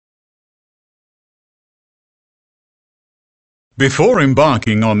Before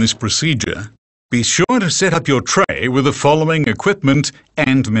embarking on this procedure, be sure to set up your tray with the following equipment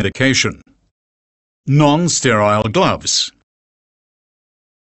and medication. Non-sterile gloves.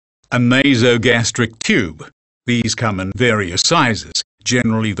 A nasogastric tube. These come in various sizes.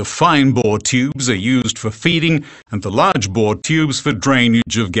 Generally, the fine bore tubes are used for feeding and the large bore tubes for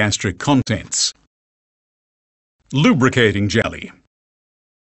drainage of gastric contents. Lubricating jelly.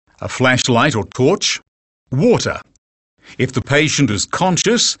 A flashlight or torch. Water. If the patient is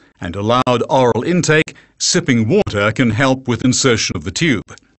conscious and allowed oral intake, sipping water can help with insertion of the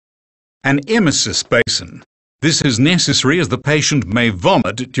tube. An emesis basin. This is necessary as the patient may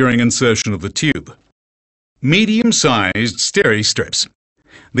vomit during insertion of the tube. Medium-sized steri-strips.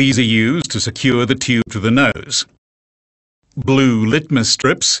 These are used to secure the tube to the nose. Blue litmus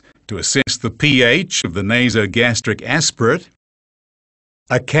strips to assess the pH of the nasogastric aspirate.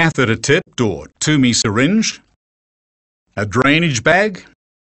 A catheter-tipped or Toumey syringe. A drainage bag.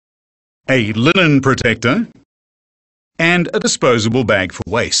 A linen protector. And a disposable bag for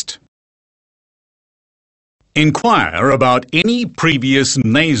waste. Inquire about any previous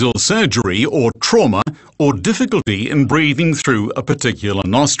nasal surgery or trauma or difficulty in breathing through a particular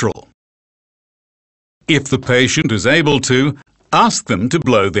nostril. If the patient is able to, ask them to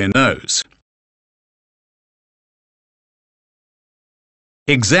blow their nose.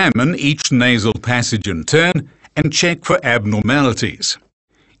 Examine each nasal passage in turn and check for abnormalities.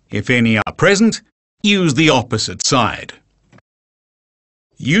 If any are present, use the opposite side.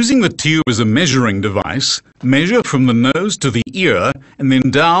 Using the tube as a measuring device, measure from the nose to the ear and then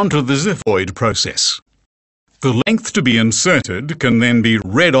down to the xiphoid process. The length to be inserted can then be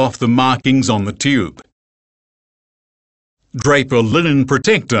read off the markings on the tube. Drape a linen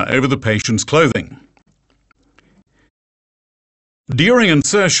protector over the patient's clothing. During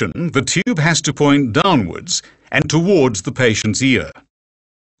insertion, the tube has to point downwards and towards the patient's ear.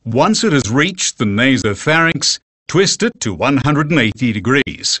 Once it has reached the nasopharynx, twist it to 180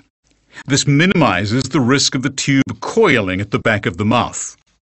 degrees. This minimizes the risk of the tube coiling at the back of the mouth.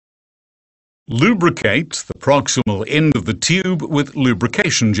 Lubricate the proximal end of the tube with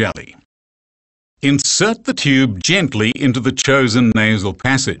lubrication jelly. Insert the tube gently into the chosen nasal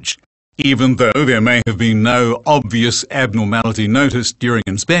passage. Even though there may have been no obvious abnormality noticed during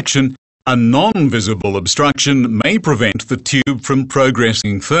inspection, a non-visible obstruction may prevent the tube from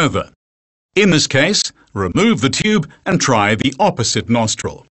progressing further. In this case, remove the tube and try the opposite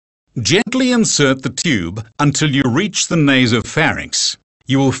nostril. Gently insert the tube until you reach the nasopharynx.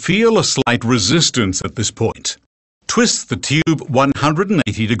 You will feel a slight resistance at this point. Twist the tube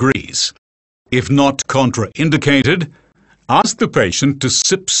 180 degrees. If not contraindicated, ask the patient to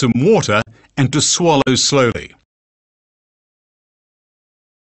sip some water and to swallow slowly.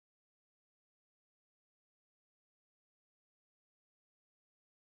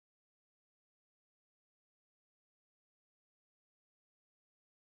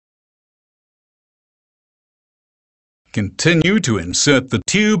 Continue to insert the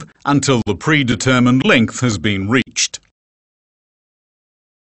tube until the predetermined length has been reached.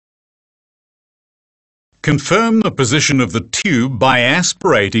 Confirm the position of the tube by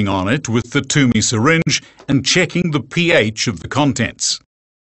aspirating on it with the Toumey syringe and checking the pH of the contents.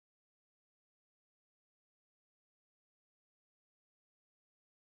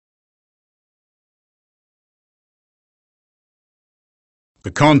 The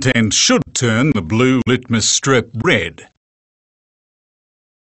contents should turn the blue litmus strip red.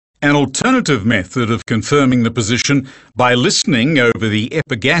 An alternative method of confirming the position by listening over the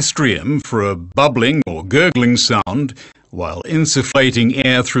epigastrium for a bubbling or gurgling sound while insufflating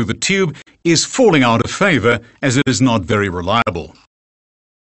air through the tube is falling out of favour as it is not very reliable.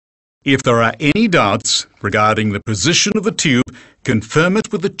 If there are any doubts regarding the position of the tube, confirm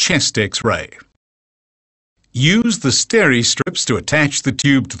it with a chest X-ray. Use the steri-strips to attach the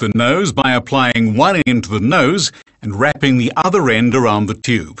tube to the nose by applying one end to the nose and wrapping the other end around the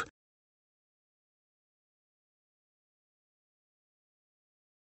tube.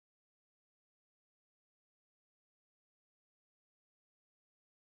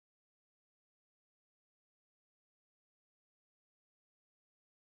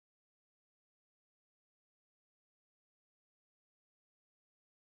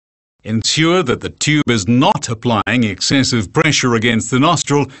 Ensure that the tube is not applying excessive pressure against the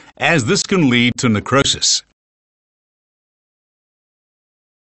nostril, as this can lead to necrosis.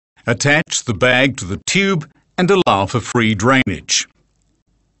 Attach the bag to the tube and allow for free drainage.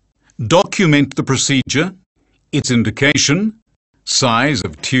 Document the procedure, its indication, size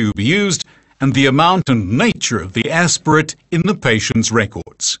of tube used, and the amount and nature of the aspirate in the patient's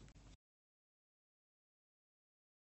records.